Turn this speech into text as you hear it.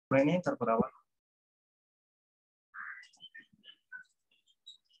করে নিই তারপর আবার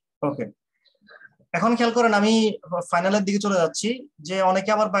ওকে। এখন খেয়াল করেন আমি ফাইনালের দিকে চলে যাচ্ছি, যে অনেকে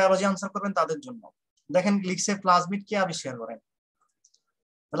আবার বায়োলজি আনসার করবেন তাদের জন্য। দেখেন লিখছে প্লাজমিড কে আবিষ্কার করেন,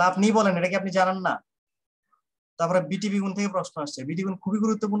 তাহলে আপনি বলেন এটা কি আপনি জানেন না? তারপরে বিটিভি গুণ থেকে প্রশ্ন আসছে, বিটি গুণ খুবই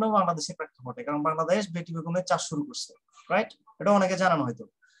গুরুত্বপূর্ণ বাংলাদেশের প্রেক্ষাপটে, কারণ বাংলাদেশ বিটিভি গুণের চাষ শুরু করছে, রাইট? এটা অনেকে জানানো হয়তো।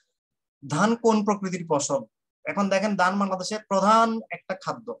 ধান কোন প্রকৃতির ফসল? এখন দেখেন ধান বাংলাদেশের প্রধান একটা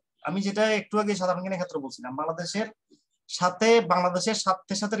খাদ্য। আমি যেটা একটু আগে সাধারণ জ্ঞানের ক্ষেত্রে বলছিলাম, বাংলাদেশের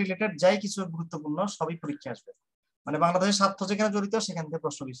স্বার্থের সাথে রিলেটেড যাই কিছু গুরুত্বপূর্ণ সবই পরীক্ষা আসবে। মানে বাংলাদেশের স্বার্থ যেখানে জড়িত সেখান থেকে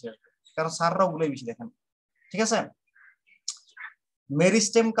প্রশ্ন বেশি আসবে, কারণ স্যাররা ওগুলোই বেশি দেখেন। ঠিক আছে,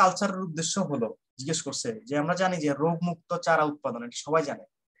 মেরিস্টেম কালচারের উদ্দেশ্য হলো, জিজ্ঞেস করছে যে আমরা জানি যে রোগ মুক্ত চারা উৎপাদন, এটা সবাই জানে।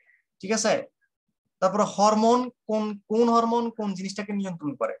 ঠিক আছে, তারপরে হরমোন কোন হরমোন কোন জিনিসটাকে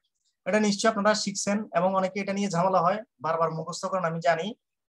নিয়ন্ত্রণ করে, এটা নিশ্চয়ই আপনারা শিখছেন, এবং অনেকে এটা নিয়ে ঝামেলা হয়, বারবার মুখস্থ করেন আমি জানি,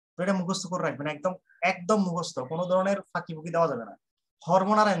 তো এটা মুখস্থ করে রাখবেন, একদম একদম মুখস্থ, কোনো ধরনের ফাঁকি ফুকি দেওয়া যাবে না।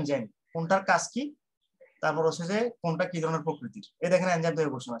 হরমোন আর এনজাইম কোনটার কাজ কি, তারপর হচ্ছে যে কোনটা কি ধরনের প্রকৃতির, এই দেখেন এনজাইম থেকে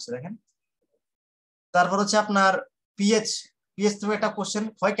কোশ্চেন আসছে দেখেন। তারপর হচ্ছে আপনার পিএইচ, পিএইচ থেকে একটা কোশ্চেন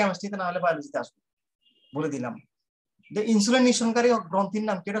হয় কেমিস্ট্রিতে না হলে বায়োলজিতে আসবে, বলে দিলাম। যে ইনসুলিন নিঃসরণকারী গ্রন্থির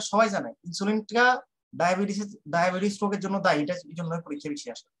নাম কি, এটা সবাই জানে। ইনসুলিনটা ডায়াবেটিস রোগের জন্য দায়ী, এটা এই জন্য পরীক্ষা বেশি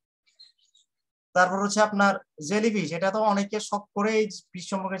আসে। তারপর হচ্ছে আপনার জেলিফিশ, এটা তো অনেকে শখ করে এই ফিশ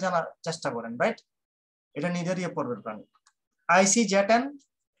সম্পর্কে জানার চেষ্টা করেন, রাইট? এটা নিজেরই পর্বের প্রাণী। আইসি জ্যাটেন,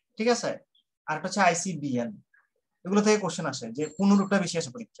 ঠিক আছে, আর একটা হচ্ছে আইসিবিএন, এগুলো থেকে কোশ্চেন আসে, যে পুনরূপটা বেশি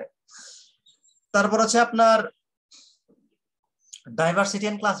আসে পরীক্ষায়। তারপর হচ্ছে আপনার ডাইভার্সিটি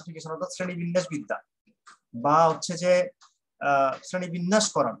এন্ড ক্লাসিফিকেশন, অর্থাৎ শ্রেণীবিন্যাস বিদ্যা বা হচ্ছে যে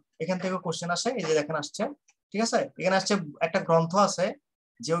শ্রেণীবিন্যাসকরণ, এখান থেকে কোশ্চেন আসে, এই যে দেখেন আসছে। ঠিক আছে, এখানে আসছে একটা গ্রন্থ আছে,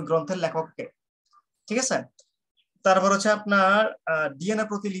 যে ওই গ্রন্থের লেখককে। ঠিক আছে, তারপর হচ্ছে আপনার ডিএনএ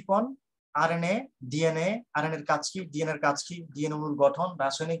প্রতিলিপন, আরএনএ, ডিএনএ, আরএনএ এর কাজ কি, ডিএনএ এর কাজ কি, ডিএনএ অণুর গঠন,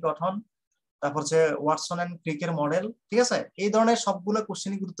 রাসায়নিক গঠন, তারপর হচ্ছে ওয়াটসন এন্ড ক্রিকের মডেল। ঠিক আছে, এই ধরনের সবগুলো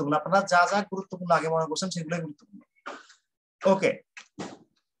কোশ্চেনই গুরুত্বপূর্ণ, আপনারা যা যা গুরুত্বপূর্ণ আগে মনে করছেন সেগুলোই গুরুত্বপূর্ণ। ওকে,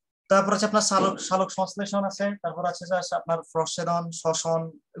 তারপর হচ্ছে আপনার সালোক সালোক সংশ্লেষণ আছে, তারপর আছে আপনার প্রচ্ছেদন, শ্বসন,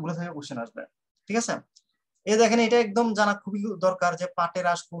 এগুলো থেকে কোশ্চেন আসবে। ঠিক আছে, এই দেখেন এটা একদম জানা খুবই দরকার, যে পাটের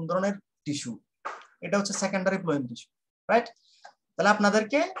আঁশ কোন ধরনের টিস্যু, এটা হচ্ছে সেকেন্ডারি ফ্লোয়েম টিস্যু, রাইট? তাহলে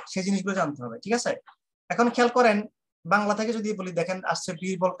আপনাদেরকে সেই জিনিসগুলো জানতে হবে। ঠিক আছে, এখন খেয়াল করেন বাংলা থেকে যদি বলি, দেখেন আসছে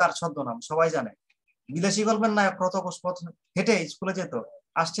বীরবল কার ছদ্মনাম, সবাই জানে। বিদেশি গল্পের নায়ক প্রথম হেঁটে স্কুলে যেত,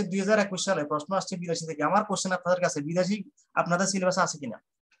 আসছে 2021 সালে প্রশ্ন আসছে বিদেশি থেকে। আমার কোশ্চেন আপনাদের কাছে, বিদেশি আপনাদের সিলেবাসে আছে কিনা?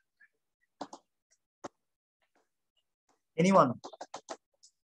 এনিওয়ান?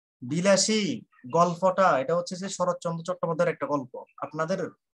 বিলাসী গল্পটা এটা হচ্ছে যে শরৎচন্দ্র চট্টোপাধ্যায়ের একটা গল্প, আপনাদের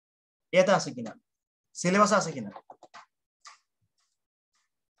এতে আছে কিনা, সিলেবাসে আছে কিনা?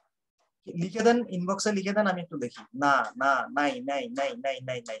 লিখে দেন, ইনবক্সে লিখে দেন, আমি একটু দেখি। না না, নাই নাই নাই নাই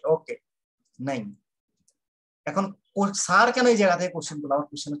নাই নাই, ওকে, নাই। এখন স্যার কেন এই জায়গা থেকে কোশ্চেন করলো, আমার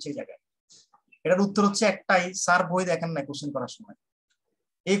কোশ্চেন হচ্ছে এই জায়গায়, এটার উত্তর হচ্ছে একটাই, স্যার বই দেখেন না কোশ্চেন করার সময়।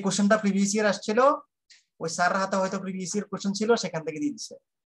 এই কোশ্চেনটা প্রিভিয়াস ইয়ার আসছিল, ওই স্যারের হাতে হয়তো প্রিভিয়াস ইয়ার কোশ্চেন ছিল, সেখান থেকে দিয়ে দিচ্ছে।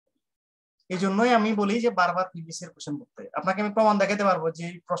 এই জন্যই আমি বলি যে বারবার প্রিভিয়াস ইয়ার কোশ্চেন করতে। আপনাকে আমি প্রমাণ দেখাতে পারবো যে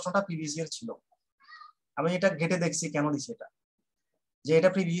এই প্রশ্নটা প্রিভিয়াস ইয়ার ছিল, আমি এটা ঘেটে দেখছি কেন দিচ্ছে, এটা যে এটা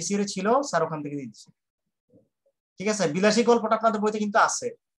প্রিভিয়াস ইয়ারে ছিল, স্যার ওখান থেকে দিয়ে দিচ্ছে। ঠিক আছে, বিলাসী গল্পটা আপনাদের বইতে কিন্তু আছে,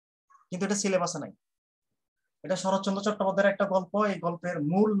 কিন্তু এটা সিলেবাসে নাই। এটা শরৎচন্দ্র চট্টোপাধ্যায়ের একটা গল্প, এই গল্পের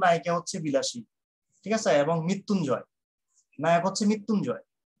মূল নায়িকা হচ্ছে বিলাসী। ঠিক আছে, এবং মৃত্যুঞ্জয়, নায়ক হচ্ছে মৃত্যুঞ্জয়।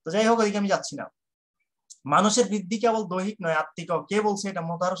 তো যাই হোক, ওইদিকে আমি যাচ্ছি না। মানুষের বৃদ্ধি কেবল দৈহিক নয়, আত্মিক। কে বলছে এটা?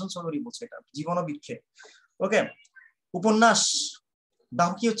 মোতাহার হোসেন চৌধুরী বলছে, এটা জীবন ও বৃক্ষে। ওকে, উপন্যাস,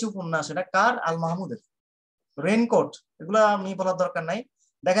 দাও কি হচ্ছে উপন্যাস, এটা কার? আল মাহমুদের। রেইনকোট, এগুলো আমি বলার দরকার নাই।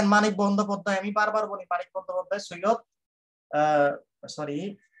 দেখেন মানিক বন্দ্যোপাধ্যায়, আমি বারবার বলি মানিক বন্দ্যোপাধ্যায়,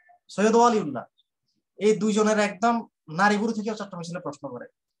 সৈয়দ ওয়ালিউল্লাহ, এই দুইজনের একদম নারীগুরু থেকে চট্টগ্রাম মিছিলে প্রশ্ন করে।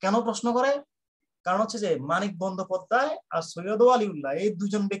 কেন প্রশ্ন করে? কারণ হচ্ছে যে মানিক বন্দ্যোপাধ্যায় আর সৈয়দ ওয়ালিউল্লাহ, এই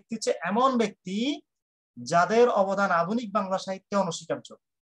দুজন ব্যক্তি হচ্ছে এমন ব্যক্তি যাদের অবদান আধুনিক বাংলা সাহিত্যে অনস্বীকার্য।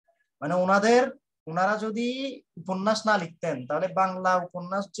 মানে ওনারা যদি উপন্যাস না লিখতেন, তাহলে বাংলা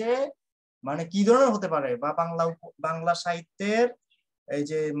উপন্যাস যে মানে কি ধরনের হতে পারে, বা বাংলা সাহিত্যের এই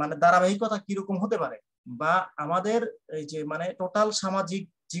যে মানে ধারাবাহিকতা কিরকম হতে পারে, বা আমাদের এই যে মানে টোটাল সামাজিক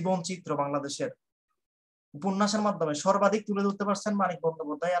জীবন চিত্র বাংলাদেশের উপন্যাসের মাধ্যমে সর্বাধিক তুলে ধরতে পারছেন মানিক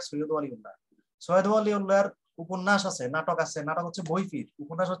বন্দ্যোপাধ্যায় আর সৈয়দ ওয়ালিউল্লাহ। সৈয়দ ওয়ালিউল্লাহর উপন্যাস আছে, নাটক আছে, নাটক হচ্ছে বইফির,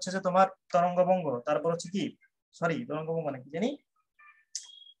 উপন্যাস হচ্ছে যে তোমার তরঙ্গভঙ্গ, তারপর হচ্ছে কি, তরঙ্গভঙ্গ মানে কি জানি,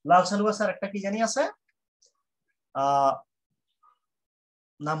 লাল সালুয়া স্যার একটা কি জানি আছে,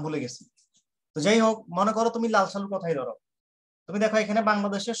 নাম ভুলে গেছি। তো যাই হোক, মনে করো তুমি লাল সালুর কথাই ধরো, তো তুমি দেখো এখানে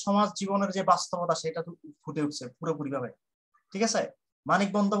বাংলাদেশের সমাজ জীবনের যে বাস্তবতা সেটা ফুটে উঠছে পুরোপুরি ভাবে। ঠিক আছে, মানিক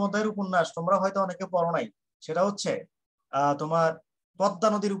বন্দ্যোপাধ্যায়ের উপন্যাস তোমরা হয়তো অনেকে পড়ো নাই, সেটা হচ্ছে তোমার পদ্মা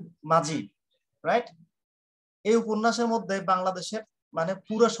নদীর মাঝি, রাইট? এই উপন্যাসের মধ্যে বাংলাদেশের মানে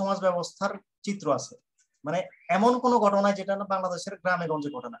পুরো সমাজ ব্যবস্থার চিত্র আছে, মানে এমন কোন ঘটনা যেটা না বাংলাদেশের গ্রামে গঞ্জে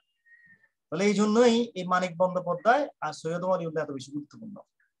ঘটনা। তাহলে এই জন্যই এই মানিক বন্দ্যোপাধ্যায় আর সৈয়দ ওয়ালিউল্লাহ এত বেশি গুরুত্বপূর্ণ।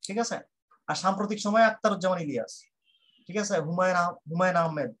 ঠিক আছে, আর সাম্প্রতিক সময়ে আখতারুজ্জামান ইলিয়াস, ঠিক আছে, হুমায়ুন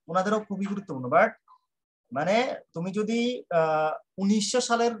আহমেদ, ওনাদেরও খুবই গুরুত্বপূর্ণ। বাট মানে তুমি যদি 1900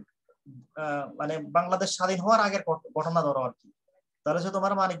 সালের মানে বাংলাদেশ স্বাধীন হওয়ার আগের ঘটনা ধরো আর কি, তাহলে সে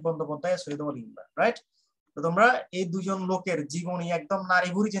তোমার মানিক বন্দ্যোপাধ্যায়, সৈয়দ ওয়ালিউল্লাহ, রাইট? তো তোমরা এই দুজন লোকের জীবনী একদম নারী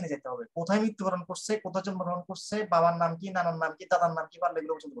ভুরি জেনে যেতে হবে, কোথায় মৃত্যুবরণ করছে, কোথায় জন্মগ্রহণ করছে, বাবার নাম কি, নানার নাম কি, দাদার নাম কি, পারলে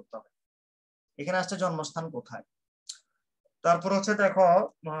এগুলো পছন্দ করতে হবে। এখানে আসছে জন্মস্থান কোথায়। তারপর হচ্ছে দেখো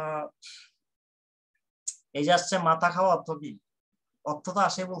এই যে আসছে মাথা খাওয়া অর্থ কি, অর্থ তো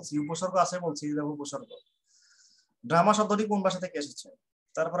আসে বলছি, উপসর্গ আসে বলছি, দেখো উপসর্গ। ড্রামা শব্দটি কোন ভাষা থেকে এসেছে।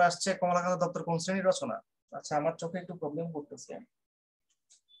 তারপরে আসছে কমলাকান্ত দত্তর কোন শ্রেণীর রচনা। আচ্ছা আমার চোখে একটু প্রবলেম করতেছে,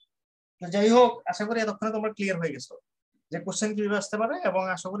 তো যাই হোক আশা করি এতক্ষণে তোমরা ক্লিয়ার হয়ে গেছো যে কোশ্চেন কিভাবে আসতে পারে, এবং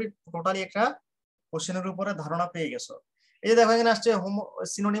আশা করি টোটালি একটা কোশ্চেনের উপরে ধারণা পেয়ে গেছো। এই যে দেখো এখানে আসছে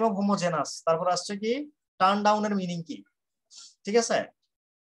সিনোনিম অফ হোমোজেনাস, তারপর আসছে কি টার্ন ডাউন এর মিনিং কি, ঠিক আছে,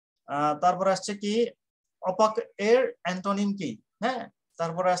 তারপর আসছে কি অপাক এর অ্যান্টোনিম কি, হ্যাঁ,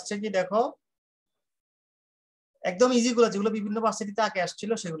 তারপর আসছে কি দেখো একদম ইজি গুলো যেগুলো বিভিন্ন ভার্সিটিতে আগে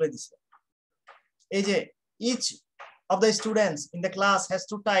আসছিল সেগুলো দিছে। এই যে each of the students in the class has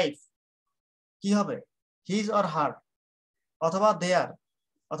to type, কি হবে হিজ অর হার, অথবা দেয়ার,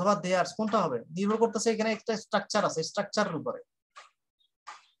 অথবা দেয়ার্স, কোনটা হবে নির্ভর করতেছে এখানে একটা স্ট্রাকচার আছে, স্ট্রাকচারের উপরে,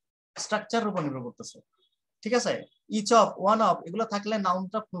 স্ট্রাকচারের উপর নির্ভর করতেছে। ঠিক আছে, ইচ অফ, ওয়ান অফ, এগুলো থাকলে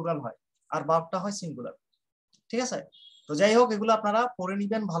নাউনটা প্লুরাল হয় আর ভার্বটা হয় সিঙ্গুলার। ঠিক আছে, তো যাই হোক এগুলো আপনারা পড়ে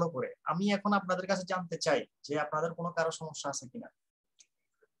নিবেন ভালো করে। আমি এখন আপনাদের কাছে জানতে চাই যে আপনাদের কোনো কারো সমস্যা আছে কিনা।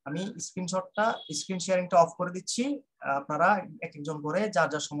 আমি স্ক্রিন শেয়ারিংটা অফ করে দিচ্ছি, আপনারা এক একজন করে যার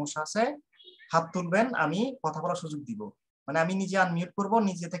যার সমস্যা আছে হাত তুলবেন, আমি কথা বলার সুযোগ দিব। মানে আমি নিজে আনমিউট করব,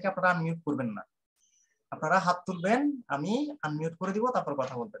 নিজে থেকে আপনারা আনমিউট করবেন না, আপনারা হাত তুলবেন, আমি আনমিউট করে দিব, তারপর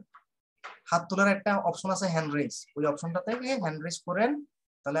কথা বলবেন। হাত তোলার একটা অপশন আছে হ্যান্ড রেজ, ওই অপশনটা থেকে হ্যান্ড রেজ করেন,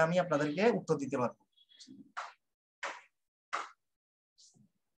 তাহলে আমি আপনাদেরকে উত্তর দিতে পারবো।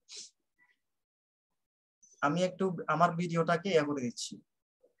 আমি একটু আমার ভিডিওটাকে করে দিচ্ছি।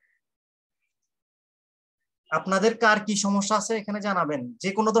 আপনাদের কার কি সমস্যা আছে এখানে জানাবেন, যে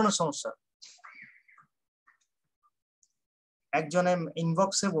কোনো ধরনের সমস্যা। একজনে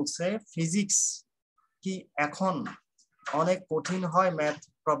ইনবক্সে বলছে ফিজিক্স কি এখন অনেক কঠিন হয় ম্যাথ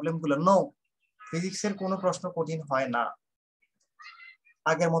প্রবলেম গুলো। নো, ফিজিক্সের কোনো প্রশ্ন কঠিন হয় না,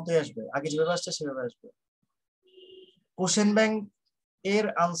 আগের মতোই আসবে, আগে যেভাবে আসছে সেভাবে আসবে। কোশ্চেন ব্যাংক এর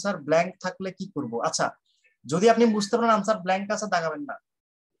আনসার ব্ল্যাঙ্ক থাকলে কি করব। আচ্ছা, যদি আপনি বুঝতে পারেন আনসার ব্ল্যাঙ্ক আছে দাগাবেন না,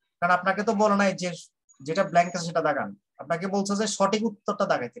 কারণ আপনাকে তো বলে নাই যে যেটা ব্ল্যাঙ্ক আছে সেটা দাগান, আপনাকে বলছে যে সঠিক উত্তরটা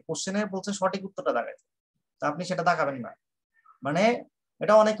দাগাইতে, কোশ্চেনে বলছে সঠিক উত্তরটা দাগাইতে, তা আপনি সেটা দাগাবেন না। মানে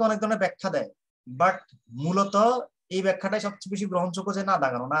এটা অনেকে অনেক ধরনের ব্যাখ্যা দেয়, বাট মূলত এই ব্যাখ্যাটাই সবচেয়ে বেশি গ্রহণযোগ্য, যে না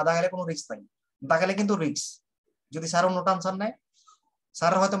দাগানো, না দাগালে কোনো রিস্ক নাই, দাগালে কিন্তু রিস্ক। যদি স্যার অন্যটা আনসার নেয়,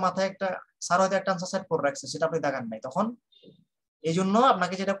 স্যার হয়তো মাথায় স্যার হয়তো একটা আনসার সেট করে রাখছে, সেটা আপনি দাগান নাই, তখন এই জন্য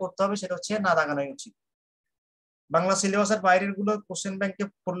আপনাকে যেটা করতে হবে সেটা হচ্ছে না দাগানোই উচিত। বাংলা সিলেবাসের বাইরের গুলো কোশ্চেন ব্যাংকে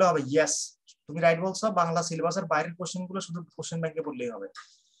পড়লে হবে, ইয়েস তুমি রাইট বলছো, বাংলা সিলেবাসের বাইরের কোশ্চেন গুলো শুধু কোশ্চেন ব্যাংকে পড়লেই হবে।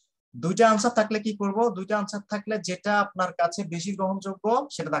 দুইটা আনসার থাকলে কি করব, দুইটা আনসার থাকলে যেটা আপনার কাছে বেশি গ্রহণযোগ্য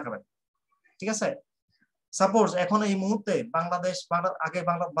সেটা দেখাবেন। ঠিক আছে, সাপোজ এখন এই মুহূর্তে বাংলাদেশ আগে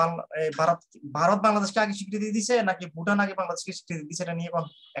ভারত বাংলাদেশকে আগে স্বীকৃতি দিয়েছে নাকি ভুটান আগে বাংলাদেশকে স্বীকৃতি দিয়েছে, এটা নিয়ে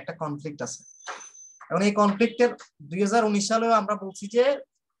একটা কনফ্লিক্ট আছে। এখন এই কনফ্লিক্টের 2019 সালেও আমরা বলছি, যে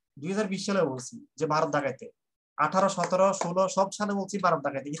 2020 সালেও বলছি যে ভারত দাগাইতে, 18, 17, 16 সব সালে বলছি ভারত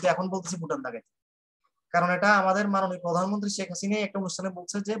দাগাইতে, কিন্তু এখন বলতেছি ভুটান দাগাইতে। কারণ এটা আমাদের মাননীয় প্রধানমন্ত্রী শেখ হাসিনা একটা অনুষ্ঠানে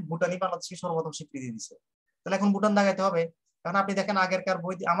বলছে যে ভুটানই বাংলাদেশকে সর্বপ্রথম স্বীকৃতি দিচ্ছে, তাহলে এখন ভুটান দাগাইতে হবে। কারণ আপনি দেখেন আগেরকার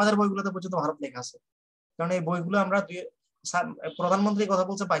বই, আমাদের বইগুলোতে পর্যন্ত ভারত লেখা আছে, কারণ এই বইগুলো আমরা প্রধানমন্ত্রী কথা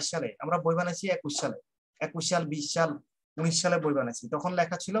বলছে 22 সালে, আমরা বই বানাইছি 21 সালে, 21 সাল, 20 সাল, 19 সালে বই বানাইছি, তখন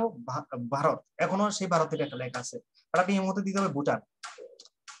লেখা ছিল ভারত, এখনো সেই ভারতের একটা লেখা আছে, আর আপনি এর মধ্যে দিতে হবে ভুটান।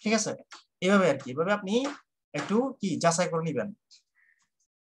 ঠিক আছে, এভাবে আর কি, এভাবে আপনি একটু কি যাচাই করে নিবেন,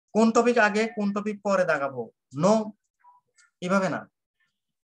 কোন টপিক আগে কোন টপিক পরে দাগাবো, নো, এভাবে না।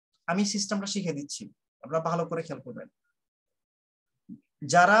 আমি সিস্টেমটা শিখে দিচ্ছি, আপনারা ভালো করে খেয়াল করবেন।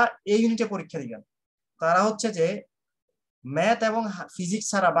 যারা এই ইউনিটে পরীক্ষা দিবেন তারা হচ্ছে যে ম্যাথ এবং ফিজিক্স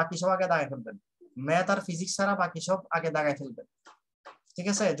ছাড়া বাকি সব আগে দাগায় ফেলবেন, ম্যাথ আর ফিজিক্স ছাড়া বাকি সব আগে দাগায় ফেলবেন। ঠিক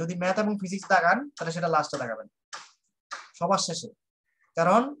আছে, যদি ম্যাথ এবং ফিজিক্স দাগান তাহলে সেটা লাস্টে দাগাবেন, সবার শেষে,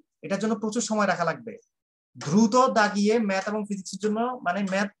 কারণ এটার জন্য প্রচুর সময় রাখা লাগবে। দ্রুত দাগিয়ে ম্যাথ এবং ফিজিক্সের জন্য, মানে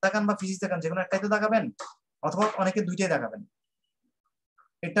ম্যাথ দেখান বা ফিজিক্স দেখান, যেকোনো একটাই তো দেখাবেন, অথবা অনেকে দুইটাই দেখাবেন।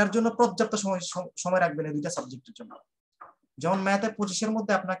 এটার জন্য পর্যাপ্ত সময় রাখবেন এই দুইটা সাবজেক্টের জন্য। যেমন ম্যাথে 25-এর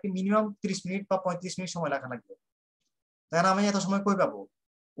মধ্যে আপনাকে মিনিমাম 30 মিনিট বা 35 মিনিট সময় রাখা লাগবে। তাই আমি এত সময় কই পাবো?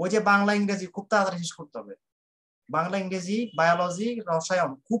 ওই যে বাংলা ইংরেজি খুব তাড়াতাড়ি শেষ করতে হবে। বাংলা ইংরেজি বায়োলজি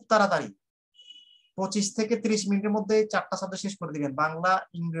রসায়ন খুব তাড়াতাড়ি 25 থেকে 30 মিনিটের মধ্যে 4টা সাবজেক্ট শেষ করে দিবেন, বাংলা,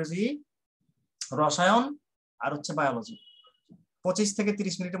 ইংরেজি, রসায়ন আর হচ্ছে বায়োলজি। 25 থেকে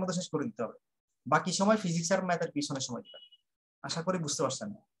 30 মিনিটের মধ্যে শেষ করে দিতে হবে। বাকি সময় ফিজিক্স আর ম্যাথের পিছনে সময় দিবেন। আশা করি বুঝতে পারছেন।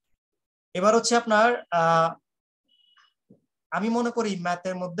 এবার হচ্ছে আপনার আমি মনে করি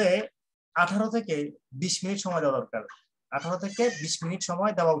ম্যাথের মধ্যে 18 থেকে 20 মিনিট সময় দেওয়া দরকার। 18 থেকে 20 মিনিট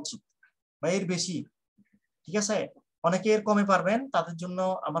সময় দেওয়া উচিত, বা এর বেশি। ঠিক আছে, অনেকে এর কমে পারবেন, তাদের জন্য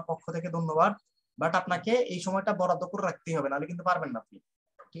আমার পক্ষ থেকে ধন্যবাদ। বাট আপনাকে এই সময়টা বরাদ্দ করে রাখতেই হবে, নাহলে কিন্তু পারবেন না আপনি।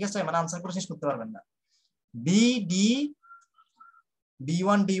 ঠিক আছে, মানে আনসার করে শেষ করতে পারবেন না।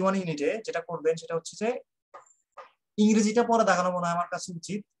 B1 ইউনিটে যেটা করবেন সেটা হচ্ছে যে ইংরেজিটা পরে দেখানো মনে হয় আমার কাছে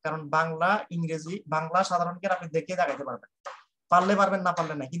উচিত, কারণ বাংলা, ইংরেজি, বাংলা সাধারণ জ্ঞান আপনি দেখে দেখাতে পারবেন, পারলে পারবেন, না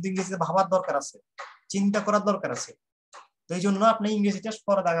পারলে না, কিন্তু ইংরেজিতে ভাবার দরকার আছে, চিন্তা করার দরকার আছে। তো এই জন্য আপনি ইংরেজিটা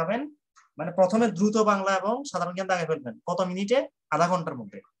পরে দেখাবেন, মানে প্রথমে দ্রুত বাংলা এবং সাধারণ জ্ঞান দেখাই ফেলবেন। কত মিনিটে? আধা ঘন্টার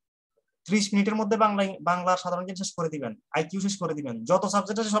মধ্যে। 30 মিনিটের মধ্যে বাংলা সাধারণ জ্ঞান শেষ করে দিবেন, আইকিউ শেষ করে দিবেন, যত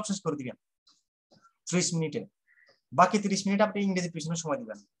সাবজেক্ট আছে সব শেষ করে দিবেন 30 মিনিটে। বাকি 30 মিনিট আপনি ইংরেজির পিছনে সময়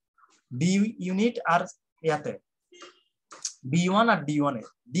দিবেন। বি ইউনিট আর ইয়াতে B1 আর D1 এ,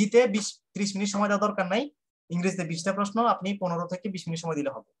 ডিতে 30 মিনিট সময় দেওয়ার দরকার নাই। ইংরেজিতে 20টা প্রশ্ন, আপনি 15 থেকে 20 মিনিট সময়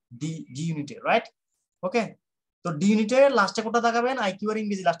দিলে হবে ডি ইউনিটে, রাইট? ওকে, তো ডি ইউনিটে লাস্টে কোটা দেখাবেন, আইকিউ আর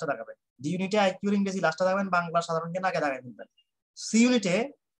ইংরেজি লাস্টে দেখাবেন। ডি ইউনিটে আইকিউ আর ইংরেজি লাস্টে দেখাবেন, বাংলা সাধারণ জ্ঞান আগে দেখাই ফেলবেন। সি ইউনিটে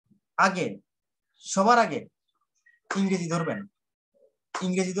আগে, সবার আগে ইংরেজি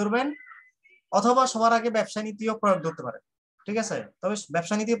ধরবেন, অথবা সবার আগে ব্যবসা নীতিও প্রয়োগ ধরতে পারেন। ঠিক আছে, তবে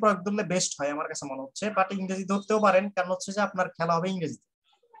ব্যবসা নীতি প্রয়োগ ধরলে বেস্ট হয় আমার কাছে মনে হচ্ছে, বাট ইংরেজি ধরতেও পারেন, কারণ হচ্ছে যে আপনার খেলা হবে ইংরেজিতে।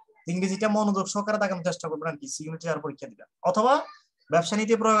 ইংরেজিটা মনোযোগ সহকারে দেখানোর চেষ্টা করবেন আর কি, সি ইউনিটে আর পরীক্ষা দিবেন। অথবা ব্যবসা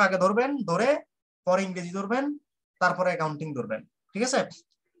নীতি প্রয়োগ আগে ধরবেন, ধরে পরে ইংরেজি ধরবেন, তারপরে অ্যাকাউন্টিং ধরবেন। ঠিক আছে,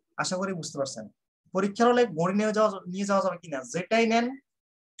 আশা করি বুঝতে পারছেন। পরীক্ষার হলে ঘড়ি নিয়ে যাওয়া যাবে কিনা, যেটাই নেন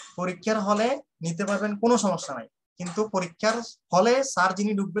পরীক্ষার হলে নিতে পারবেন, কোনো সমস্যা নাই। কিন্তু পরীক্ষার হলে স্যার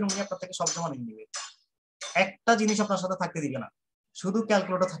যিনি ঢুকবেন উনি আপনার থেকে সব জমা নিয়ে নেবে, একটা জিনিস আপনার সাথে থাকতে দিবে না, শুধু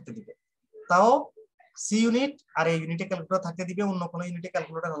ক্যালকুলেটর থাকতে দিবে। তাও সি ইউনিট আর এই ইউনিটে ক্যালকুলেটর থাকতে দিবে, অন্য কোনো ইউনিটে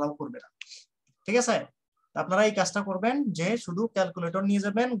ক্যালকুলেটর অ্যালাউ করবে না। ঠিক আছে, আপনারা এই কাজটা করবেন যে শুধু ক্যালকুলেটর নিয়ে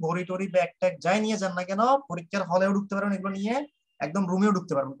যাবেন, ঘড়ি টড়ি ব্যাগ ট্যাগ যাই নিয়ে যান না কেন, পরীক্ষার হলেও ঢুকতে পারবেন এগুলো নিয়ে, একদম রুমেও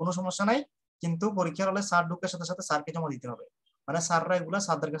ঢুকতে পারবেন, কোনো সমস্যা নাই। কিন্তু পরীক্ষার হলে স্যার ঢুকার সাথে সাথে স্যারকে জমা দিতে হবে, মানে স্যাররা এগুলো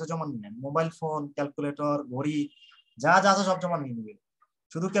স্যারদের কাছে জমা নিয়ে নেন। মোবাইল ফোন, ক্যালকুলেটর, ঘড়ি যা যা আছে সব জমা নিয়ে নেবে,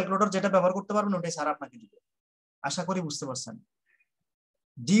 শুধু ক্যালকুলেটর যেটা ব্যবহার করতে পারবেন ওটাই স্যার আপনাকে দিবে। আশা করি বুঝতে পারছেন।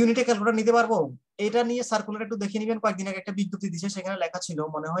 ডি ইউনিটে ক্যালকুলেটর নিতে পারবো, এটা নিয়ে সার্কুলার একটু দেখে নিবেন, কয়েকদিন আগে একটা বিজ্ঞপ্তি দিয়েছে, সেখানে লেখা ছিল,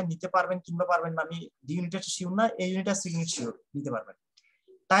 মনে হয় নিতে পারবেন কিংবা পারবেন না। আমি ডি ইউনিটে শিওর না, এই ইউনিটে সি ইউনিট শিওর নিতে পারবেন।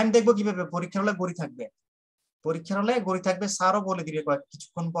 টাইম দেখবো কিভাবে? পরীক্ষার হলে গড়ি থাকবে, স্যারও বলে দিবে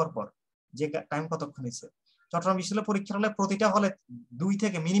কিছুক্ষণ পর পর যে টাইম কতক্ষণ হয়েছে। চট্টগ্রাম বিশ্ববিদ্যালয় পরীক্ষার হলে প্রতিটা হলে 2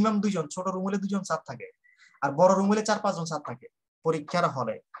 থেকে মিনিমাম 2 জন, ছোট রুম হলে 2 জন স্যার থাকে, আর বড় রুম হলে 4-5 জন স্যার থাকে পরীক্ষার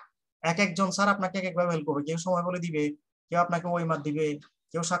হলে। এক একজন স্যার আপনাকে এক একভাবে হেল্প করবে, কেউ সময় বলে দিবে, কেউ আপনাকে ওই মার্ক দিবে,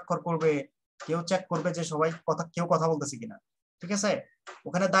 কেউ স্বাক্ষর করবে, কেউ চেক করবে যে সবাই কেউ কথা বলতেছে কিনা। ঠিক আছে,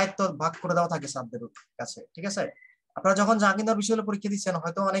 ওখানে দায়িত্ব ভাগ করে দেওয়া থাকে স্যারদের কাছে। ঠিক আছে, আপনারা যখন জাহাঙ্গীরনগর বিশ্ববিদ্যালয়ে পরীক্ষা দিচ্ছেন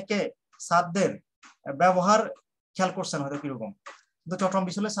হয়তো অনেকে স্যারদের ব্যবহার খেয়াল করছেন হয়তো কিরকম, কিন্তু চট্টগ্রাম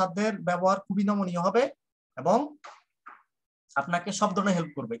বিশ্ববিদ্যালয়ের স্যারদের ব্যবহার খুবই নমনীয় হবে এবং আপনাকে সব ধরনের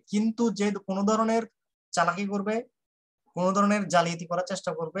হেল্প করবে। কিন্তু যে কোনো ধরনের চালাকি করবে, কোন ধরনের জালিয়াতি করার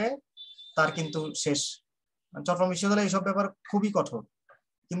চেষ্টা করবে, তার কিন্তু শেষ। চট্টগ্রাম বিশ্ববিদ্যালয়ে এইসব ব্যাপার খুবই কঠোর,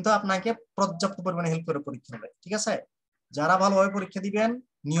 কিন্তু আপনাকে পর্যাপ্ত পরিমাণে হেল্প করে পরীক্ষা হবে। ঠিক আছে, যারা ভালোভাবে পরীক্ষা দিবেন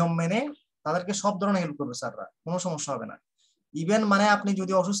নিয়ম মেনে, তাদেরকে সব ধরনের হেল্প করবে স্যাররা, কোনো সমস্যা হবে না। ইভেন মানে আপনি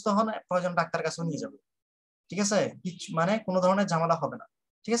যদি অসুস্থ হন প্রয়োজন ডাক্তার কাছেও নিয়ে যাবে। ঠিক আছে, মানে কোনো ধরনের ঝামেলা হবে না।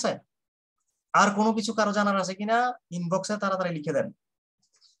 ঠিক আছে, আর কোনো কিছু কারো জানার আছে কিনা ইনবক্সে তাড়াতাড়ি লিখে দেন।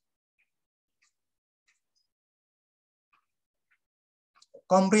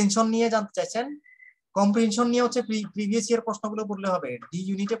 কম্প্রিহেনশন নিয়ে জানতে চাইছেন? কম্প্রিহেনশন নিয়ে হচ্ছে প্রিভিয়াস ইয়ার প্রশ্নগুলো পড়লে হবে। ডি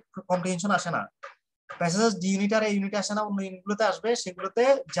ইউনিটে কম্প্রিহেনশন আসে না, প্যাসেজ ডি ইউনিট আর এই ইউনিটে আসে না, অন্য ইউনিটগুলোতে আসবে। সেগুলোতে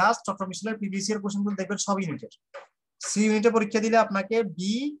জাস্ট চট্টগ্রাম বিশ্ববিদ্যালয়ের প্রিভিয়াস ইয়ার কোশ্চেনগুলো দেখবেন সব ইউনিটের। সি ইউনিটে পরীক্ষা দিলে আপনাকে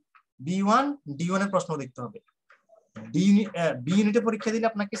বি1 ডি1 এর প্রশ্ন দেখতে হবে, বি ইউনিটে পরীক্ষা দিলে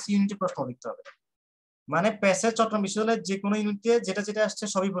আপনাকে সি ইউনিটের প্রশ্ন দেখতে হবে। মানে প্যাসেজ চট্টগ্রাম বিশ্ববিদ্যালয়ের যে কোনো ইউনিটে যেটা যেটা আসছে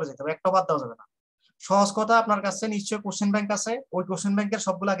সবই পড়ে যেতে হবে, একটা বাদ দেওয়া যাবে না। সহজ কথা, আপনার কাছে নিশ্চয়ই কোশ্চেন ব্যাংক আছে, ওই কোশ্চেন ব্যাংকের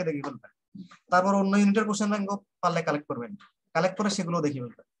সবগুলো আগে দেখে ফেলবেন, তারপর অন্য ইউনিটের কোশ্চেন ব্যাংকও পারলে কালেক্ট করবেন, কালেক্ট করে সেগুলো দেখে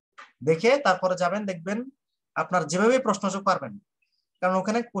ফেলবেন, দেখে তারপরে যাবেন, দেখবেন আপনার যেভাবে প্রশ্ন পারবেন, কারণ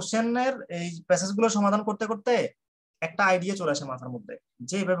ওখানে কোশ্চেনের এই প্যাসেজ গুলো সমাধান করতে করতে একটা আইডিয়া চলে আসে মাথার মধ্যে,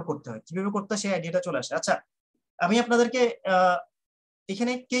 যে এইভাবে করতে হয়, কিভাবে করতে হয় সেই আইডিয়াটা চলে আসে। আচ্ছা, আমি আপনাদেরকে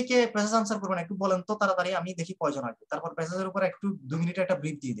এখানে কে কে প্যাসেজ আনসার করবেন একটু বলেন তো তাড়াতাড়ি, আমি দেখি কয়জন আসবে, তারপর প্যাসেজের উপর একটু 2 মিনিটের একটা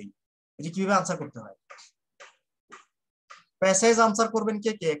ব্রিফ দিয়ে দিই, এই যে কিভাবে আনসার করতে হয়। প্যাসেজ আনসার করবেন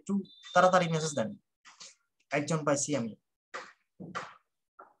কে কে, একটু তাড়াতাড়ি মেসেজ দেন। একজন পাইছি আমি।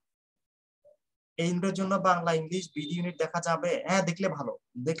 এই ইউনিটের জন্য বাংলা ইংলিশ বিডি ইউনিট দেখা যাবে? হ্যাঁ, দেখলে ভালো,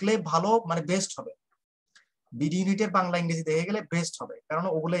 দেখলে ভালো মানে বেস্ট হবে। বিডি ইউনিটের বাংলা ইংরেজি দেখে গেলে বেস্ট হবে, কারণ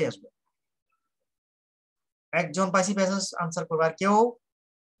ওগুলোই আসবে। একজন পাইছি প্যাসেজ আনসার করবে, আর কেউ?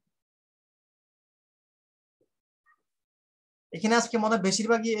 এখানে আজকে মনে হয়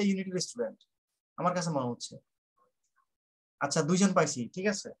বেশিরভাগই এই ইউনিটের স্টুডেন্ট, আমার কাছে মনে হচ্ছে। আচ্ছা, 2জন পাইছি, ঠিক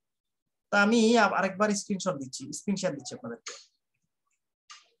আছে। তা আমি আরেকবার স্ক্রিনশট দিচ্ছি, স্ক্রিনশট দিচ্ছি আপনাদেরকে।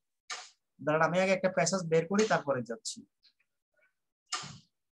 দাঁড়ান, আমি আগে একটা প্যাসেজ বের করি, তারপরে যাচ্ছি।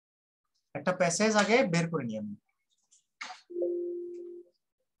 একটা প্যাসেজ আগে বের করে নিই আমি।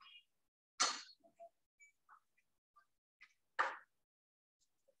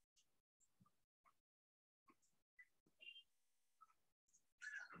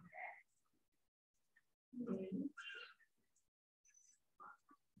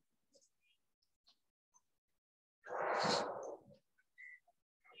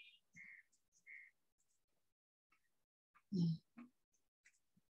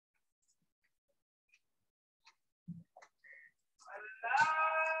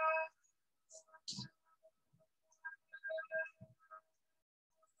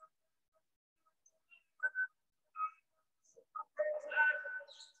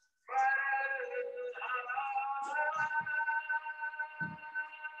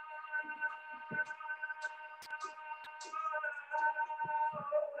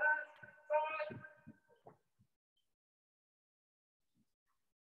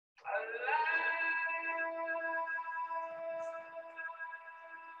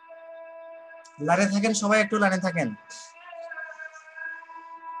 লাইনে থাকেন সবাই, একটু লাইনে থাকেন।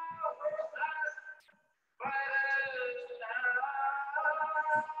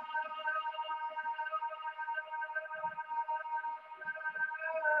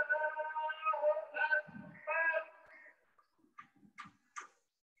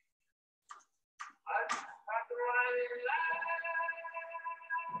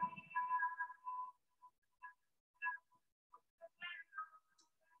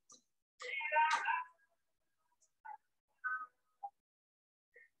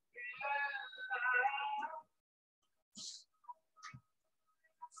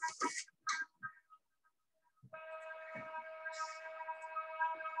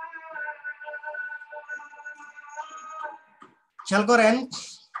 খেয়াল করেন,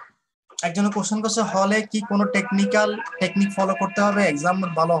 একজন কোশ্চেন করছে, হলে কি কোনো টেকনিক ফলো করতে হবে এক্সাম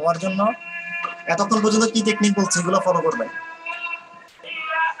ভালো হওয়ার জন্য? এতক্ষণ পর্যন্ত কি টেকনিক বলছে, এগুলো ফলো করবেন।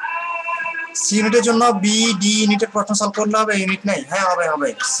 সি ইউনিটের জন্য বি ডি ইউনিটের প্রশ্ন সলভ করলে হবে, ইউনিট নেই? হ্যাঁ, হবে হবে,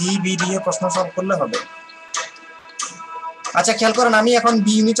 সি বি ডি এর প্রশ্ন সলভ করলে হবে। আচ্ছা, খেয়াল করেন, আমি এখন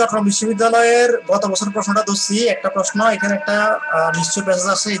বি ইউনিট চট্টগ্রাম বিশ্ববিদ্যালয়ের গত বছর প্রশ্নটা ধরছি। একটা প্রশ্ন এখানে, একটা নিশ্চয় প্যাসেজ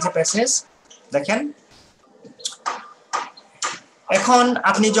আছে, এই যে প্যাসেজ দেখেন। এখন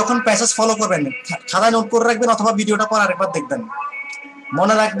আপনি যখন প্যাসেজ ফলো করবেন, খাতায় নোট করে রাখবেন অথবা ভিডিওটা পর আরেকবার দেখবেন।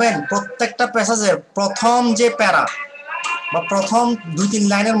 মনে রাখবেন, প্রত্যেকটা প্যাসেজের প্রথম যে প্যারা বা প্রথম 2-3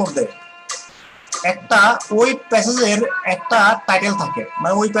 লাইনের মধ্যে একটা ওই প্যাসেজের একটা টাইটেল থাকে,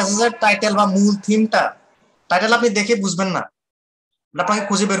 মানে ওই প্যাসেজের টাইটেল বা মূল থিমটা। টাইটেল আপনি দেখে বুঝবেন না, আপনাকে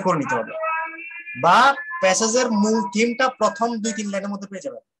খুঁজে বের করে নিতে হবে। বা প্যাসেজের মূল থিমটা প্রথম 2-3 লাইনের মধ্যে পেয়ে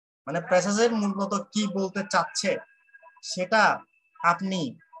যাবেন, মানে প্যাসেজের মূলত কি বলতে চাচ্ছে সেটা আপনি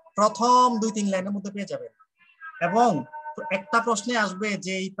প্রথম 2-3 লাইনের মধ্যে পেয়ে যাবেন। এবং একটা প্রশ্নে আসবে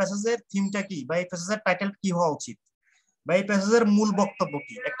যে এই প্যাসেজের থিমটা কি, বা এই প্যাসেজের টাইটেল কি হওয়া উচিত, বা এই প্যাসেজের মূল বক্তব্য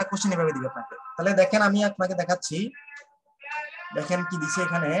কি, একটা কোশ্চেন এভাবে দিবে আপনাকে। তাহলে দেখেন, আমি আপনাকে দেখাচ্ছি, দেখেন কি দিছে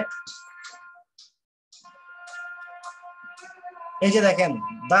এখানে। এই যে দেখেন,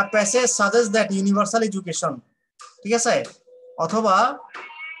 the passage suggest that universal education, ঠিক আছে, অথবা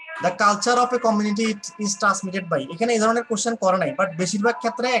the culture of a community is transmitted by. এখানে এই ধরনের কোশ্চেন করে নাই, বাট বেশিরভাগ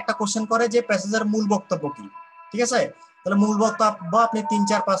ক্ষেত্রে একটা কোশ্চেন করে যে প্যাসেজের মূল বক্তব্য কি, ঠিক আছে। তাহলে মূল বক্তব্য আপনি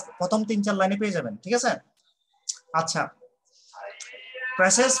 3-4-5 প্রথম 3-4 লাইনে পেয়ে যাবেন, ঠিক আছে। আচ্ছা,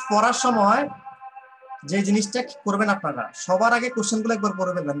 প্যাসেজ পড়ার সময় যে জিনিসটা করবেন আপনারা, সবার আগে কোশ্চেনগুলো একবার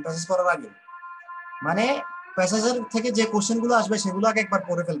পড়ে ফেলবেন প্যাসেজ পড়ার আগে। মানে প্যাসেজের থেকে যে কোশ্চেনগুলো আসবে সেগুলো আগে একবার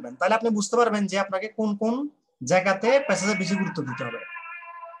পড়ে ফেলবেন, তাহলে আপনি বুঝতে পারবেন যে আপনাকে কোন কোন জায়গাতে প্যাসেজে বেশি গুরুত্ব দিতে হবে।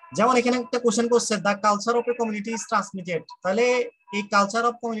 যেমন এখানে একটা কোশ্চেন করছে, the culture of a community is transmitted, তাহলে এই কালচার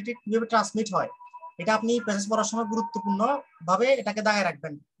অফ কমিউনিটি কিভাবে ট্রান্সমিট হয় এটা আপনি প্যাসেজ পড়ার সময় গুরুত্বপূর্ণ ভাবে এটাকে দাগায়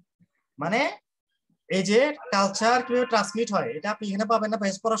রাখবেন। মানে এই যে কালচার কিভাবে ট্রান্সমিট হয় এটা আপনি এখানে পাবেন না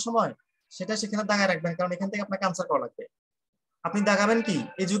প্যাসেজ পড়ার সময়, সেটা সেখানে দাগায় রাখবেন, কারণ এখান থেকে আপনাকে আনসার করা লাগবে। আপনি দাগাবেন কি,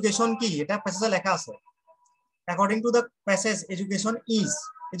 এডুকেশন কি, এটা প্যাসেজে লেখা আছে। According to the passage education is,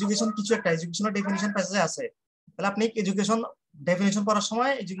 education কিছু একটা, এডুকেশনের ডেফিনিশন প্যাসেজে আছে, তাহলে আপনি এডুকেশন ডেফিনিশন পড়ার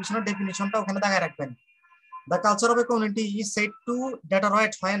সময় এডুকেশনের ডেফিনিশনটা ওখানে দাগায় রাখবেন। The culture of a community is said to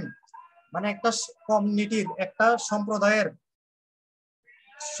ডেটারয়েট when, মানে একটা কমিউনিটির, একটা সম্প্রদায়ের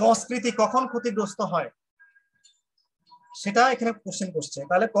সংস্কৃতি কখন ক্ষতিগ্রস্ত হয় সেটা এখানে কোশ্চেন করছে।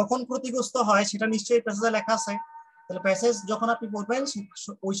 তাহলে কখন ক্ষতিগ্রস্ত হয় সেটা নিশ্চয়ই প্যাসেজে লেখা আছে, তাহলে প্যাসেজ যখন আপনি পড়বেন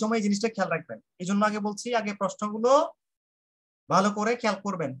ওই সময় এই জিনিসটা খেয়াল রাখবেন। এই জন্য আগে বলছি আগে প্রশ্নগুলো ভালো করে খেয়াল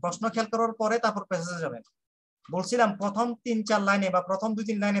করবেন, প্রশ্ন খেয়াল করার পরে তারপর প্যাসেজে যাবেন। বলছিলাম প্রথম 3-4 লাইনে বা প্রথম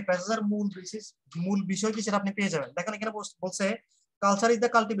 2-3 লাইনে প্যাসেজের মূল বিষয় কি সেটা আপনি পেয়ে যাবেন। দেখেন এখানে বলছে culture is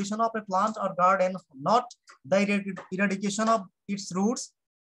the cultivation of A plant or garden, not the eradication of its roots.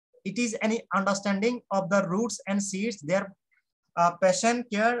 It is any understanding of the roots and seeds, their passion,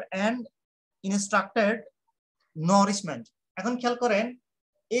 care and instructed nourishment. এখন খেয়াল করেন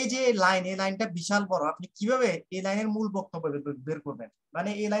এই যে লাইন, এই লাইনটা বিশাল বড়, আপনি কিভাবে এই লাইনের মূল বক্তব্য বের করবেন, মানে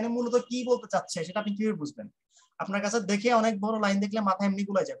এই লাইনে মূলত কি বলতে চাচ্ছে সেটা আপনি কিভাবে বুঝবেন। আপনার কাছে দেখে অনেক বড় লাইন দেখলে মাথা এমনি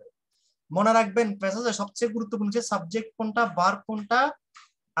গুলাই যাবে। মনে রাখবেন প্যাসেজে সবচেয়ে গুরুত্বপূর্ণ যে সাবজেক্ট কোনটা, ভার্ব কোনটা,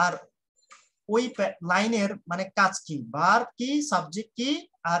 আর ওই লাইনের মানে কাজ কি, ভার্ব কি, সাবজেক্ট কি,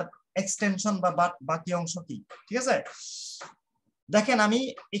 আর এক্সটেনশন বা বাকি অংশ কি। ঠিক আছে, দেখেন আমি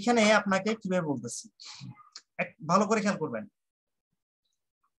এখানে আপনাকে কিভাবে বলতেছি ভালো করে খেয়াল করবেন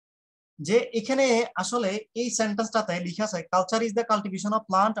যে এখানে আসলে এই সেন্টেন্সটাতে লেখা আছে culture is the cultivation of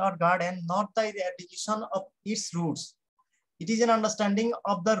plant or garden, not the education of its roots. It is an understanding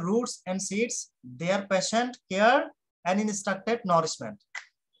of the roots and seeds, there patient care and instructed nourishment.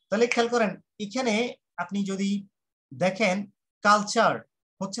 তাহলে খেয়াল করেন এখানে আপনি যদি দেখেন কালচার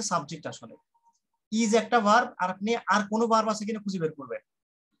হচ্ছে সাবজেক্ট, আসলে is একটা ভার্ব, আর আপনি আর কোনো ভার্ব আছে কিনা খুঁজে বের করবেন।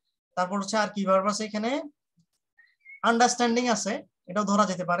 তারপর হচ্ছে আর কি ভার্ব আছে এখানে, আন্ডারস্ট্যান্ডিং আছে, এটাও ধরা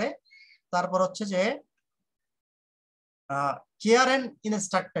যেতে পারে। তারপর হচ্ছে যে কেয়ার এন্ড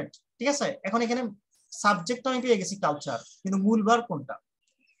ইনস্ট্রাক্টেড। ঠিক আছে, এখন এখানে সাবজেক্ট আমি পেয়ে গেছি কালচার, কিন্তু মূল ভার্ব কোনটা?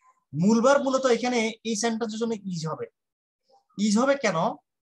 মূল ভার্ব মূলত এখানে এই সেন্টেন্সের জন্য ইজ হবে। ইজ হবে কেন?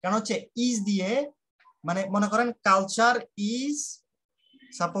 কারণ হচ্ছে ইজ দিয়ে, মানে মনে করেন culture is,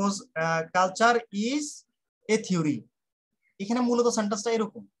 suppose culture is a theory, এখানে মূলত সেন্টেন্সটা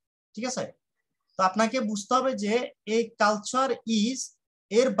এরকম। ঠিক আছে, তো আপনাকে বুঝতে হবে যে এই কালচার ইজ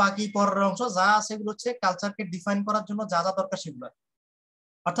এর বাকি পরের অংশ যা আছে এগুলো হচ্ছে কালচারকে ডিফাইন করার জন্য যা যা দরকার সেগুলো।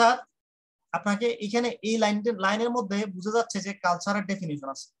 অর্থাৎ আপনাকে এখানে এই লাইনের মধ্যে বোঝা যাচ্ছে যে কালচারের ডেফিনিশন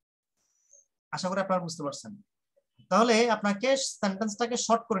আছে। আশা করি আপনারা বুঝতে পারছেন। তাহলে আপনাকে সেন্টেন্সটাকে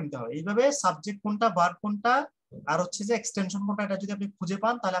শর্ট করে নিতে হবে এইভাবে, সাবজেক্ট কোনটা, ভার্ব কোনটা, আর হচ্ছে যে এক্সটেনশন কোনটা, এটা যদি আপনি খুঁজে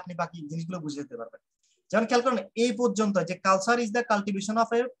পান তাহলে আপনি বাকি জিনিসগুলো বুঝে যেতে পারবেন। যেমন খেয়াল করেন এই পর্যন্ত যে culture is the cultivation of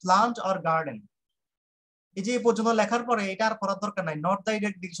A plant or garden, এই যে এই পর্যন্ত লেখার পরে এটা আর পড়ার দরকার নাই, not the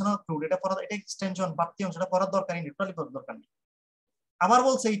eradication of root, এটা পড়া, এটা এক্সটেনশন বাড়তি অংশটা পড়ার দরকার নেই, টোটালি পড়ার দরকার নেই। আবার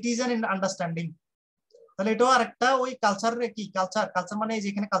বলছে ইট ইজ অ্যান আন্ডারস্ট্যান্ডিং, তাহলে এটাও আরেকটা ওই কালচারের কি, কালচার কালচার মানে এই যে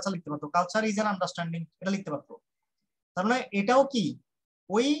এখানে কালচার লিখতে পারতো, কালচার ইজ অ্যান আন্ডারস্ট্যান্ডিং এটা লিখতে পারতো। তার মানে এটাও কি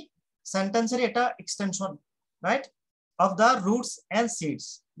ওই সেন্টেন্সের এটা extension, right, of the roots and seeds,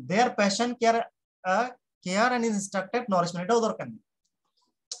 their passion care and instructed nourishment, এটাও দরকার নেই।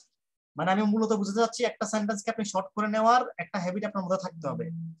 মানে আমি মূলত বুঝতে চাচ্ছি একটা সেন্টেন্সকে আপনি শর্ট করে নেওয়ার একটা হ্যাবিট আপনার মধ্যে থাকতে হবে।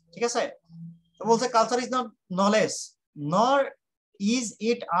 ঠিক আছে, তো বলছে কালচার ইজ নট নলেজ, নর is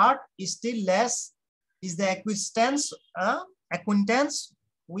it art, still less is the অ্যাকুইন্টেন্স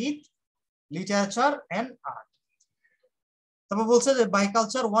with literature and art. তারপর বলছে যে by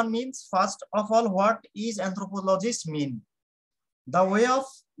culture one means first of all what is অ্যানথ্রোপোলজিস্ট mean, the way of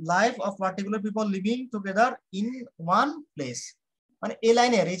life of particular people living together in one place. মানে এই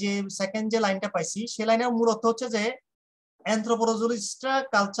লাইনের এই যে second যে লাইনটা পাইছি সেই লাইনের মূল অর্থ হচ্ছে যে অ্যানথ্রোপোলজিস্টরা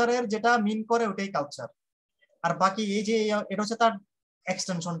কালচারের যেটা মিন করে ওটাই কালচার, আর বাকি এই যে এটা হচ্ছে তার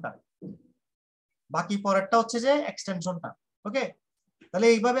এক্সটেনশনটা, বাকি পরেরটা হচ্ছে যে এক্সটেনশনটা। ওকে, তাহলে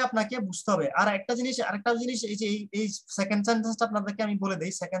এইভাবে আপনাকে বুঝতে হবে। আর আরেকটা জিনিস এই যে এই সেকেন্ড সেন্টেন্সটা আপনাদেরকে আমি বলে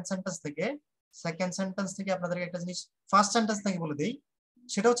দেই, সেকেন্ড সেন্টেন্স থেকে আপনাদেরকে একটা জিনিস ফার্স্ট সেন্টেন্স থেকে বলে দেই,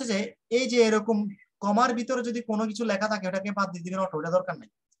 সেটা হচ্ছে যে এই যে এরকম কমার ভিতরে যদি কোনো কিছু লেখা থাকে ওটাকে বাদ দিয়ে দিবেন, ওটা দরকার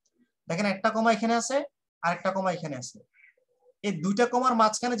নেই। দেখেন একটা কমা এখানে আছে আর একটা কমা এখানে আছে, এই দুইটা কমার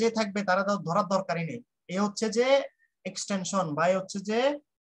মাঝখানে যে থাকবে তারা ধরার দরকারই নেই, এ হচ্ছে যে এক্সটেনশন বা এ হচ্ছে যে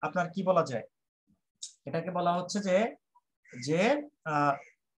আপনার কি বলা যায়, এটাকে বলা হচ্ছে যে যে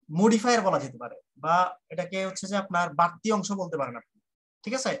মডিফায়ার বলা যেতে পারে, বা এটাকে হচ্ছে যে আপনার বাড়তি অংশ বলতে পারেন আপনি।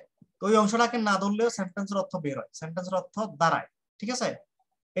 ঠিক আছে, তো ওই অংশটাকে না ধরলেও সেন্টেন্সের অর্থ বের হয়, সেন্টেন্সের অর্থ দাঁড়ায়। ঠিক আছে,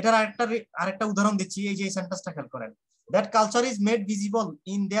 এটার আরেকটা উদাহরণ দিচ্ছি, এই যে এই সেন্টেন্সটা খেয়াল করেন, that culture is made visible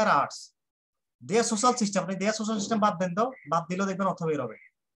in their arts there social system. আপনি দেয়ার সোশ্যাল সিস্টেম বাদ দেন, তো বাদ দিলেও দেখবেন অর্থ বের হবে।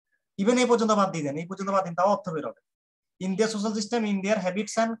 ইভেন এই পর্যন্ত বাদ দিয়ে দেন, এই পর্যন্ত বাদ দিন, তাও অর্থ বের হবে। In their social system, in their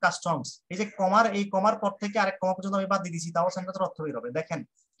habits and customs, এই যে এই কমার পর থেকে আরেক কমা পর্যন্ত আমি বাদ দিয়ে দিচ্ছি, তাও সেন্টেন্সের অর্থ বের হবে। দেখেন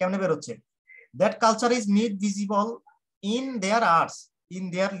কেমনে বের হচ্ছে, that culture is made visible in their arts in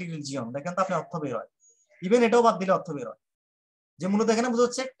their religion. দেখেন তো আপনি অর্থ বের হয়, ইভেন এটাও বাদ দিলে অর্থ বের হয়। যে মূলত এখানে বোঝা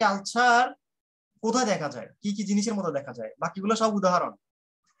হচ্ছে কালচার কোথায় দেখা যায়, কি কি জিনিসের মধ্যে দেখা যায়, বাকিগুলো সব উদাহরণ।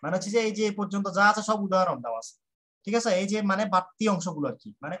 মানে হচ্ছে যে এই যে পর্যন্ত যা আছে সব উদাহরণ দেওয়া আছে। ঠিক আছে, এই যে মানে বাড়তি অংশগুলো আর কি,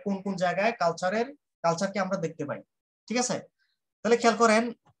 মানে কোন কোন জায়গায় কালচারকে আমরা দেখতে পাই। ঠিক আছে, তাহলে খেয়াল করেন,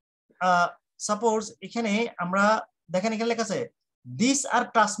 সাপোজ এখানে আমরা দেখেন, এখানে লেখা আছে this R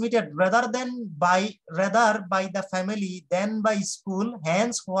transmitted rather by the family than by school,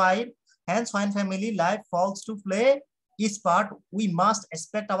 hence when family life falls to play its part, we must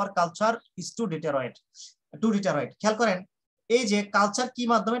expect our culture is to deteriorate. খেয়াল করেন, এই যে কালচার কি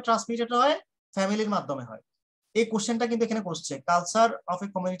মাধ্যমে ট্রান্সমিটেড হয়, ফ্যামিলির মাধ্যমে হয়। এই কোশ্চেনটা কিন্তু এখানে করছে, culture of a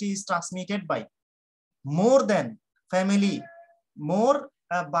community is transmitted by more then family, more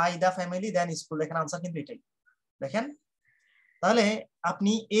by the family then school. দেখেন আনসার কিন্তু এটাই। দেখেন তাহলে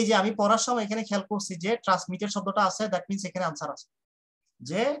আপনি এই যে আমি পড়ার সময় এখানে খেয়াল করছি যে ট্রান্সমিটেড শব্দটা আছে, দ্যাট মিন্স এখানে আনসার আছে,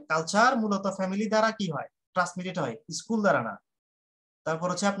 যে কালচার মূলত ফ্যামিলি দ্বারা কি হয়, ট্রান্সমিটেড হয়, স্কুল দ্বারা না। তারপর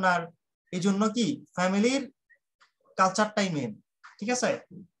হচ্ছে আপনার এই জন্য কি ফ্যামিলির কালচারটাই মেন। ঠিক আছে,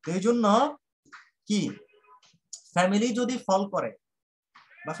 তো এই জন্য কি ফ্যামিলি যদি ফল করে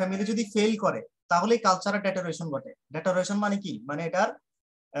বা ফ্যামিলি যদি ফেল করে, তাহলে কালচারের ডেটারেশন ঘটে। ডেটারেশন মানে কি, মানে এটার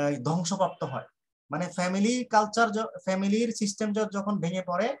ধ্বংসপ্রাপ্ত হয়। মানে ফ্যামিলির সিস্টেম যখন ভেঙে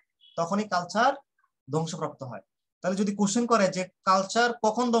পড়ে, তখনই কালচার ধ্বংসপ্রাপ্ত হয়। তাহলে যদি কোশ্চেন করে যে কালচার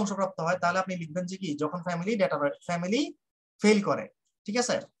কখন ধ্বংসপ্রাপ্ত হয়, তাহলে আপনি লিখবেন যে কি, যখন ফ্যামিলি ফেল করে। ঠিক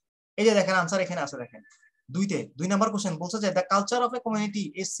আছে, এই যে দেখেন আনসার এখানে আছে, দেখেন 2 নাম্বার কোশ্চেন বলছে যে the culture of a community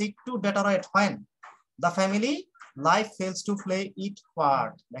is seek to ডেটারেট when the family life fails to play it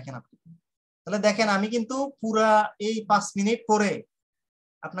part. দেখেন আপনি, তাহলে দেখেন আমি কিন্তু পুরা এই 5 মিনিট পরে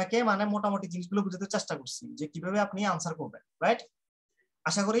আপনাকে মানে মোটামুটি জিনিসগুলো বুঝাতে চেষ্টা করছি যে কিভাবে আপনি আনসার করবেন, রাইট?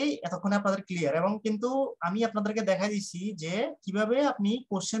 আশা করি এতক্ষণে আপনাদের ক্লিয়ার। এবং কিন্তু আমি আপনাদেরকে দেখাই দিচ্ছি যে কিভাবে আপনি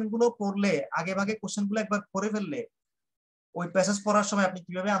কোশ্চেন গুলো পড়লে, আগে ভাগে কোশ্চেন গুলো একবার পড়ে ফেললে ওই প্যাসেজ পড়ার সময় আপনি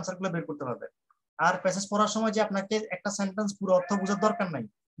কিভাবে আনসার গুলো বের করতে পারবেন। আর প্যাসেজ পড়ার সময় যে আপনাকে একটা সেন্টেন্স পুরো অর্থ বোঝার দরকার নাই,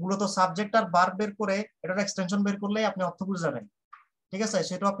 মূলত সাবজেক্ট আর ভার্ব বের করে এটার এক্সটেনশন বের করলেই আপনি অর্থ বুঝে যাবেন। ঠিক আছে,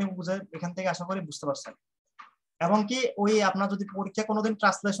 সেটাও আপনি বুঝে এখান থেকে আশা করি বুঝতে পারছেন। এবং কি ওই আপনার যদি পরীক্ষা কোনোদিন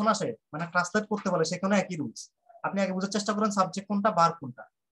ট্রান্সলেশন আসে, মানে ট্রান্সলেট করতে বলে, সেখানে একই রুলস। আপনি আগে বোঝার চেষ্টা করেন সাবজেক্ট কোনটা, ভার্ব কোনটা,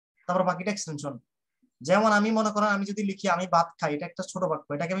 তারপর বাকিটা এক্সটেনশন। যেমন আমি মনে করেন আমি যদি লিখি আমি ভাত খাই, এটা একটা ছোট বাক্য,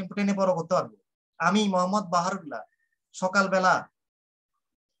 এটাকে আমি টেনে বড় করতে পারবো। আমি মোহাম্মদ বাহারুল্লাহ সকালবেলা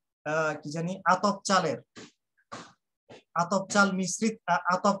কি জানি আতপ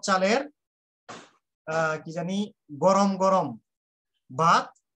চালের কি জানি গরম গরম ভাত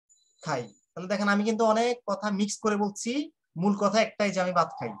খাই। তাহলে দেখেন আমি কিন্তু অনেক কথা মিক্স করে বলছি, মূল কথা একটাই যে আমি ভাত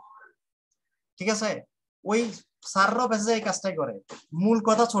খাই। ঠিক আছে, ওই স্যাররাও প্যাসেজে এই কাজটাই করে, মূল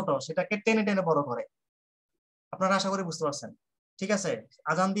কথা ছোট, সেটাকে টেনে টেনে বড় করে। আপনারা আশা করি বুঝতে পারছেন। ঠিক আছে,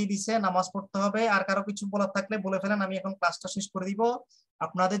 আজান দিয়ে দিছে, নামাজ পড়তে হবে। আর কারো কিছু বলার থাকলে বলে ফেলেন, আমি এখন ক্লাসটা শেষ করে দিব।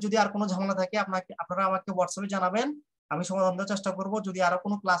 আপনাদের যদি আর কোনো ঝামেলা থাকে আপনারা আমাকে হোয়াটসঅ্যাপে জানাবেন, আমি সমাধান দেওয়ার চেষ্টা করব। যদি আরো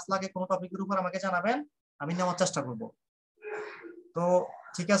কোনো ক্লাস লাগে কোনো টপিকের উপর আমাকে জানাবেন, আমি নেওয়ার চেষ্টা করব। তো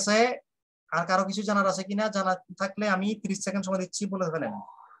ঠিক আছে, আর কারো কিছু জানার আছে কিনা, জানা থাকলে আমি 30 সেকেন্ড সময় দিচ্ছি, বলে ফেলেন।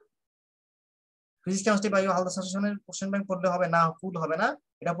 ফিজিক্স কেমিস্ট্রি বায়ো হালদা সাজেশনের কোশ্চেন ব্যাংক পড়লে হবে না, ফুল হবে না।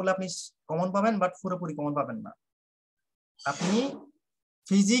 এটা পড়লে আপনি কমন পাবেন, বাট পুরোপুরি কমন পাবেন না। আপনি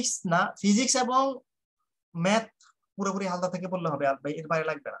ফিজিক্স এবং ম্যাথ পুরোপুরি হালদা থেকে পড়লে হবে, এর বাইরে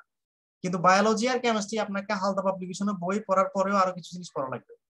লাগবে না। কিন্তু বায়োলজি আর কেমিস্ট্রি আপনাকে হালদা পাবলিকেশনের বই পড়ার পরেও আরো কিছু জিনিস পড়া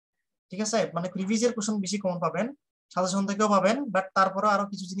লাগবে। ঠিক আছে, মানে প্রিভিয়াস ইয়ার কোশ্চেন বেশি কমন পাবেন, সাজেশন থেকেও পাবেন, বাট তারপরে আরো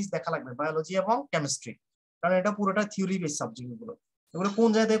কিছু জিনিস দেখা লাগবে বায়োলজি এবং কেমিস্ট্রি, কারণ এটা পুরোটা থিওরি বেস সাবজেক্ট। এগুলো কোন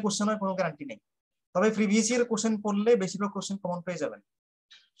জায়গা থেকে কোশ্চেন হয় কোনো গ্যারান্টি নেই। তবে প্রিভিয়াস ইয়ার কোশ্চেন পড়লে বেশিরভাগ কোশ্চেন কমন পেয়ে যাবেন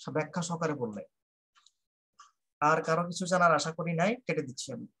ব্যাখ্যা সহকারে পড়লে। আর কারো কিছু জানার আশা করি নাই, কেটে দিচ্ছি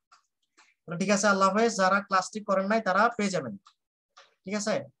আমি। ঠিক আছে, আল্লাহ হাফেজ। যারা ক্লাসটি করেন নাই তারা পেয়ে যাবেন। ঠিক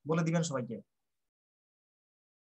আছে, বলে দিবেন সবাইকে।